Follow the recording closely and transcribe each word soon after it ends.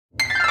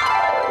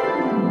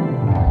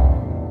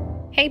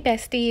Hey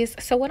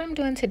besties, so what I'm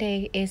doing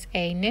today is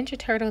a Ninja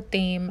Turtle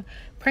theme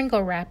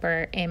Pringle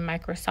wrapper in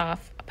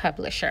Microsoft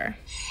Publisher.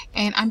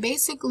 And I'm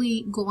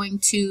basically going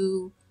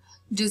to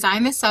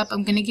design this up.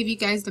 I'm going to give you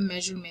guys the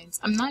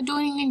measurements. I'm not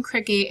doing it in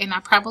Cricut, and I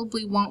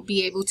probably won't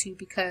be able to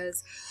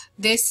because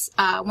this,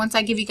 once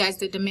I give you guys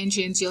the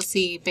dimensions, you'll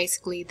see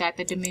basically that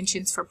the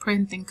dimensions for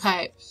print and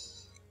cut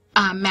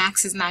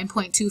max is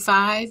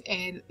 9.25,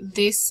 and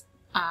this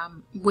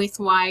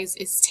width-wise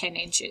is 10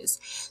 inches.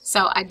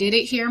 So I did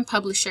it here in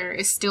Publisher.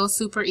 It's still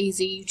super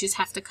easy. You just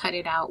have to cut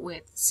it out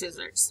with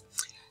scissors.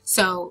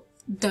 So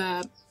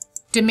the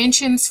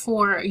dimensions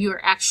for your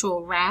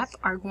actual wrap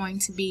are going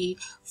to be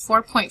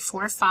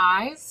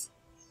 4.45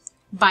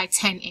 by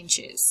 10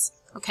 inches.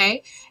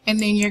 Okay? And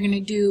then you're going to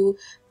do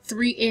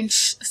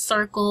 3-inch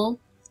circle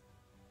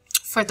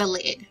for the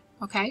lid.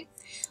 Okay?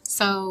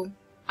 So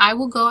I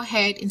will go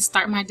ahead and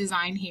start my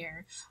design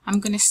here.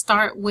 I'm going to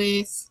start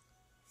with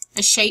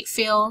a shape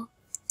fill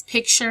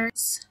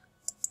pictures.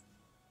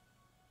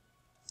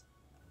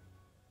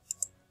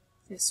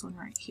 This one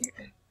right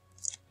here.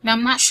 Now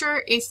I'm not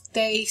sure if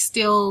they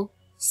still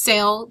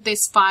sell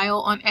this file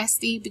on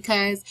SD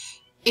because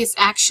it's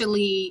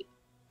actually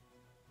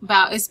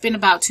it's been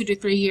about 2 to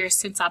 3 years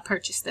since I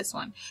purchased this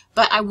one.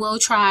 But I will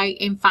try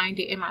and find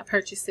it in my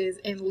purchases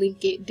and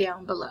link it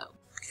down below.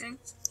 Okay.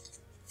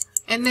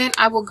 And then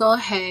I will go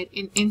ahead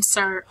and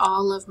insert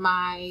all of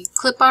my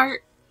clip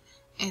art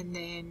and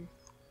then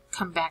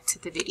come back to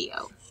the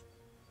video.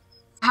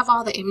 I have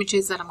all the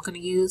images that I'm going to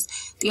use.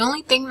 The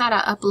only thing that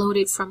I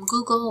uploaded from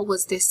Google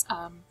was this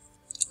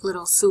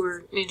little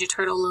sewer Ninja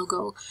Turtle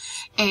logo,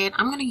 and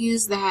I'm going to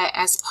use that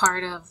as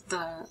part of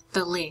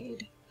the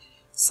lid.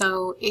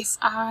 So if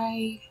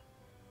I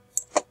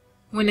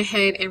went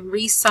ahead and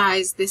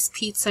resized this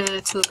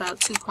pizza to about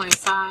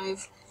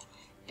 2.5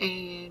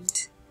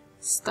 and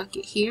stuck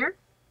it here,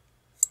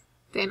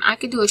 then I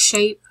could do a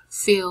shape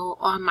fill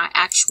on my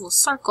actual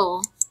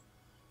circle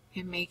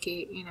and make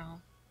it, you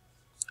know,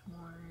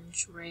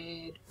 orange,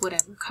 red,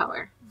 whatever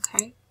color,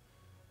 okay?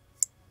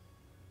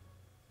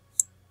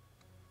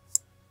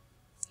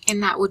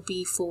 And that would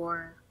be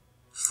for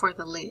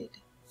the lid.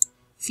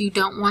 If you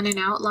don't want an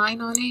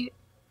outline on it,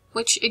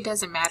 which it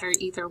doesn't matter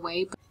either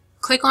way, but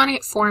click on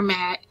it,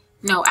 format,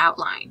 no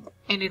outline,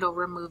 and it'll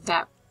remove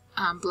that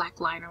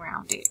black line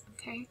around it,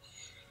 okay?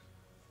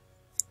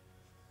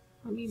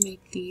 Let me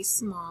make these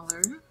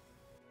smaller.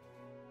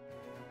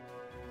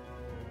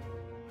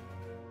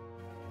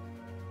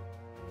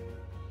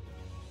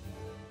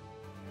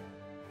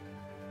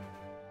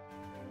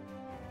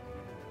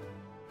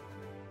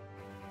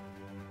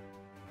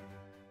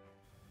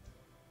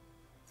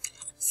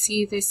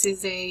 See, this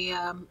is a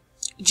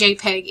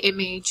JPEG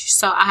image,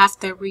 so I have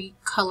to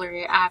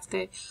recolor it. I have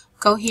to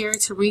go here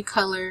to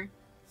recolor,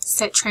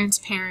 set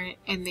transparent,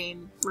 and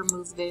then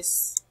remove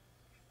this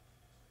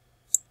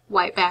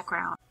white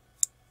background.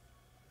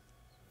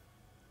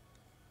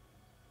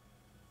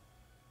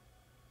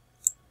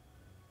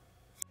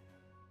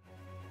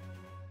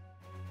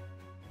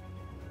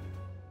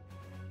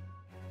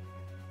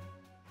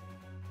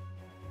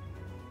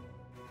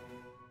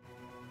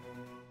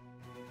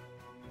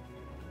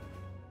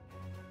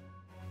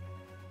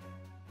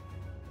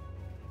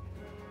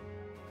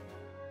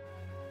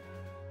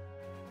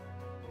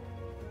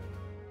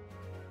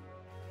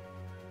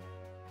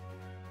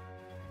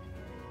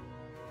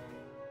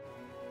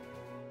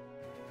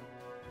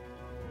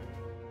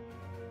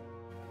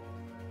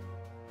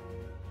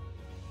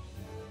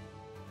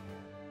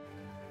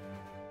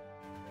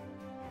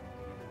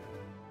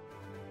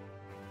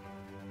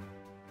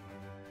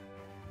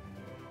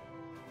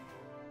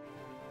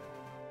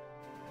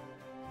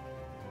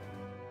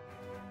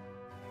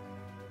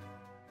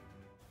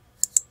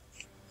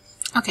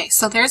 Okay,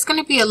 so there's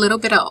going to be a little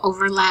bit of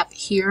overlap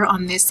here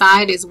on this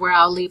side is where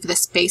I'll leave the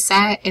space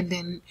at, and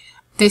then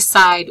this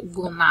side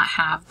will not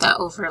have the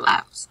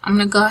overlaps. I'm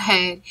going to go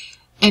ahead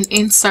and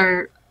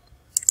insert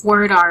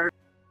word art.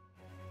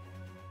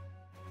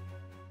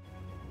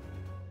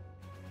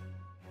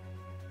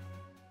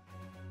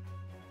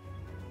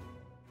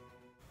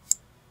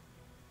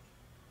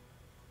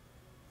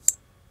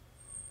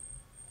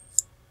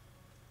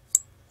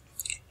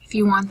 If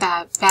you want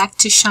that back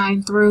to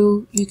shine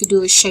through, you could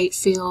do a shape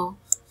fill,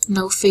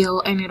 no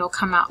fill, and it'll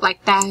come out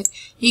like that.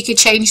 You could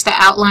change the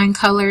outline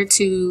color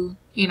to,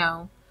 you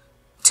know,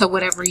 to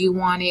whatever you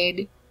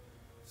wanted.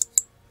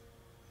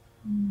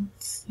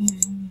 Let's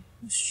see,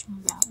 let's show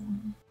that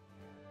one.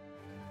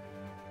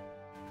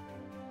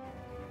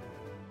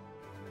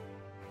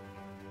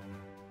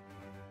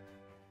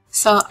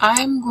 So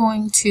I'm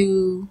going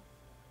to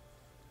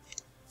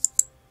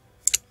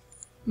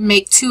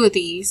make 2 of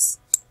these.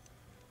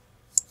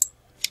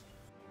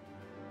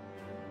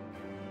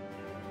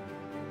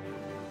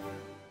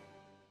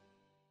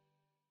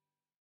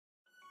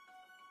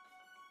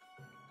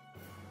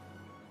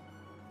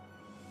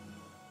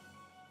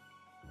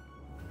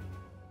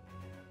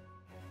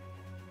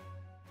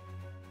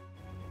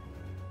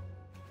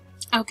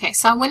 Okay,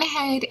 so I went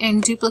ahead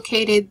and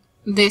duplicated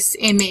this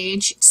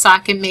image so I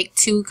can make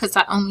two, because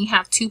I only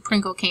have two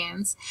Pringle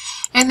cans.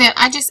 And then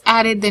I just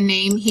added the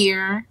name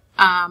here,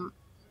 and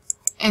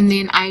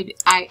then I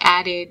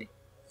added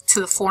to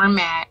the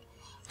format,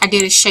 I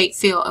did a shape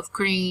fill of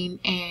green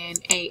and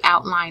a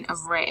outline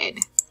of red.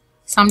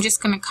 So I'm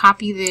just going to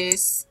copy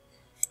this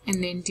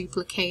and then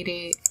duplicate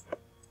it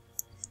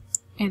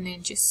and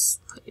then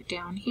just put it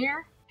down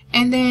here.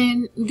 And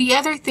then the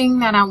other thing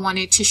that I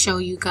wanted to show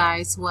you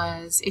guys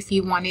was if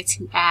you wanted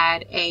to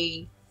add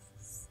the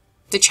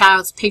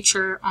child's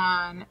picture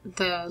on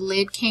the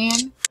lid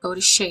can, go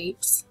to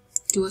shapes,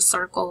 do a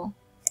circle.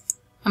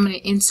 I'm going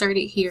to insert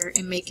it here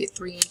and make it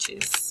 3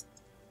 inches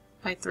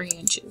by 3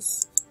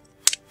 inches.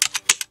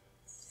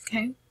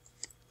 Okay.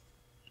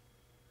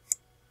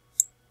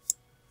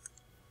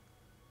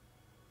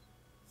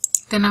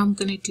 Then I'm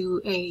going to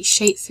do a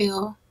shape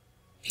fill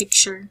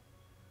picture.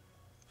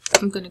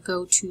 I'm going to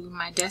go to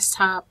my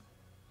desktop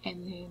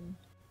and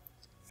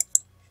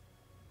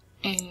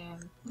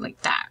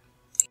like that.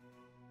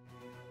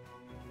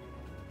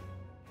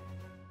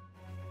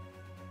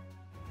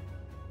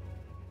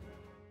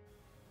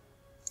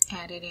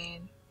 Add it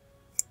in.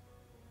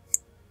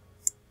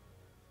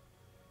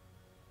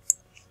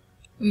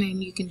 And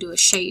then you can do a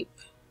shape.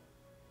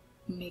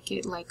 Make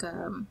it like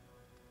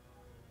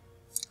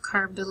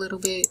curved a little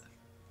bit.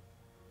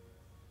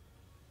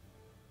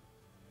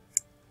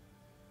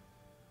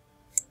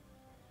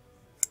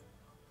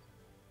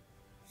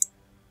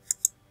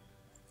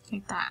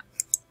 Like that.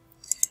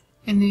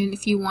 And then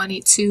if you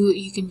wanted to,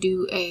 you can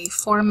do a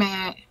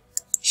format,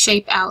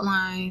 shape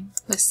outline,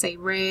 let's say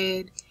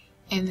red,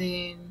 and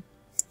then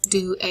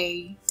do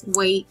a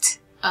weight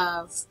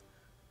of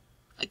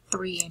like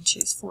 3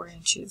 inches, 4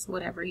 inches,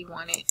 whatever you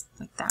want it,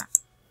 like that.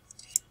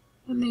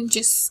 And then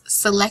just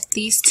select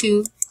these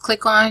two,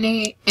 click on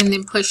it, and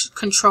then push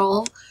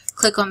Control,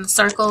 click on the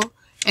circle,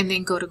 and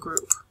then go to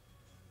group.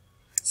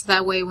 So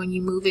that way when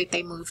you move it,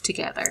 they move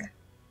together.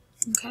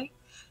 Okay?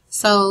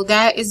 So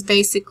that is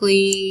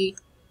basically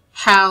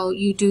how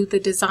you do the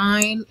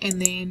design, and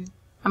then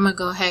I'm going to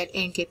go ahead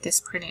and get this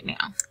printed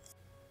now.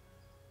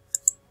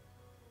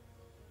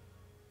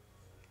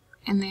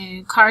 And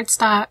then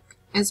cardstock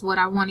is what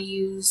I want to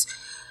use,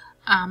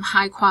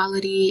 high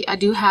quality. I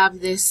do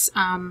have this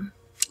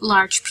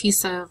large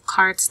piece of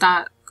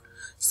cardstock,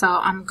 so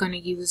I'm going to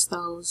use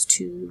those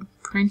to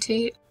print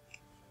it,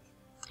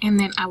 and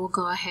then I will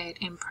go ahead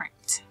and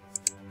print.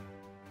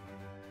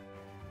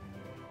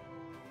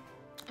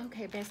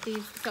 Okay,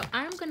 besties, so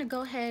I'm going to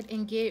go ahead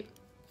and get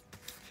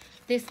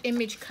this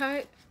image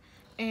cut,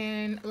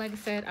 and like I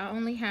said, I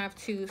only have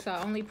two, so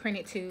I only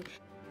printed two.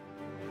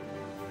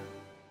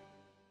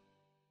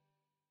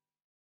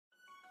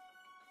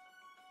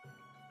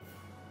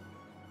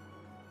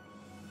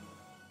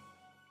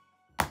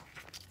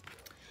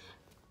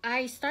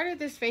 I started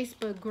this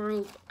Facebook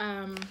group.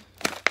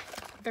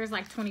 There's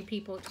like 20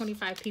 people,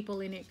 25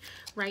 people in it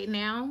right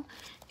now,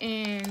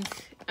 and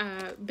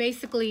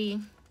basically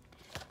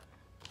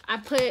I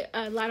put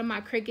a lot of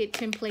my Cricut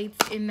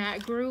templates in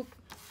that group.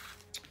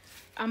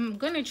 I'm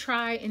gonna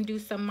try and do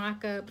some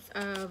mock-ups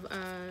of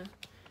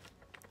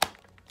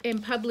in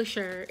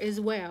Publisher as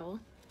well,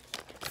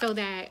 so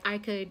that I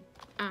could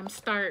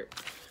start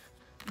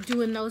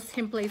doing those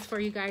templates for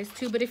you guys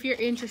too. But if you're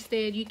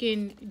interested, you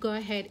can go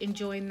ahead and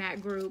join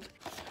that group.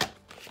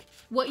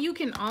 What you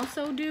can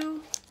also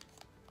do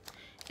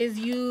is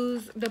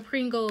use the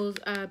Pringles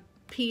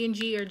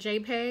PNG or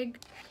JPEG.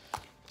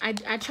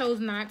 I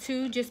chose not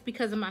to just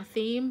because of my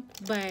theme,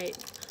 but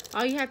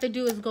all you have to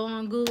do is go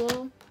on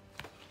Google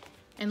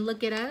and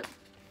look it up,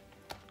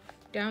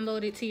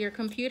 download it to your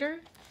computer,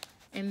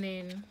 and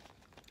then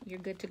you're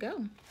good to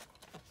go.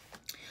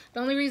 The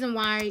only reason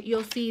why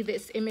you'll see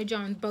this image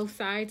on both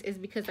sides is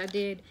because I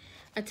did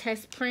a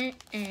test print,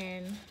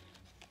 and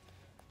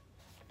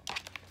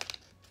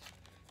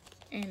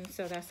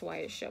so that's why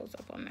it shows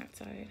up on that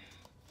side.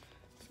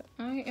 So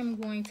I am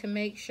going to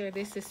make sure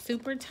this is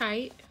super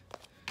tight.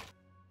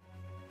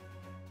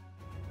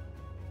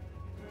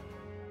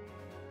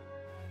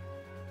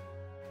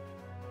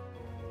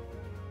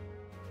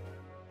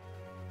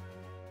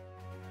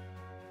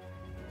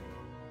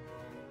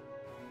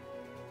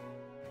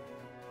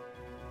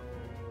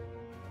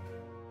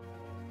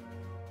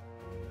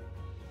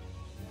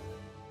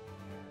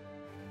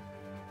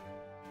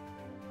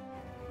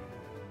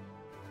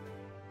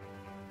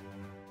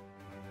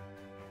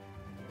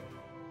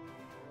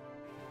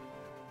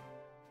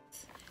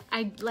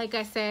 Like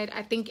I said,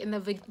 I think in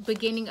the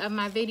beginning of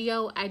my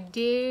video, I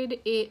did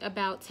it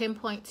about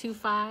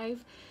 10.25,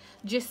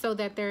 just so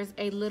that there's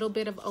a little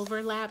bit of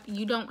overlap.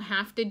 You don't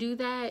have to do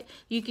that.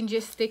 You can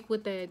just stick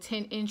with the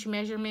 10-inch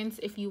measurements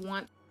if you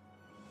want.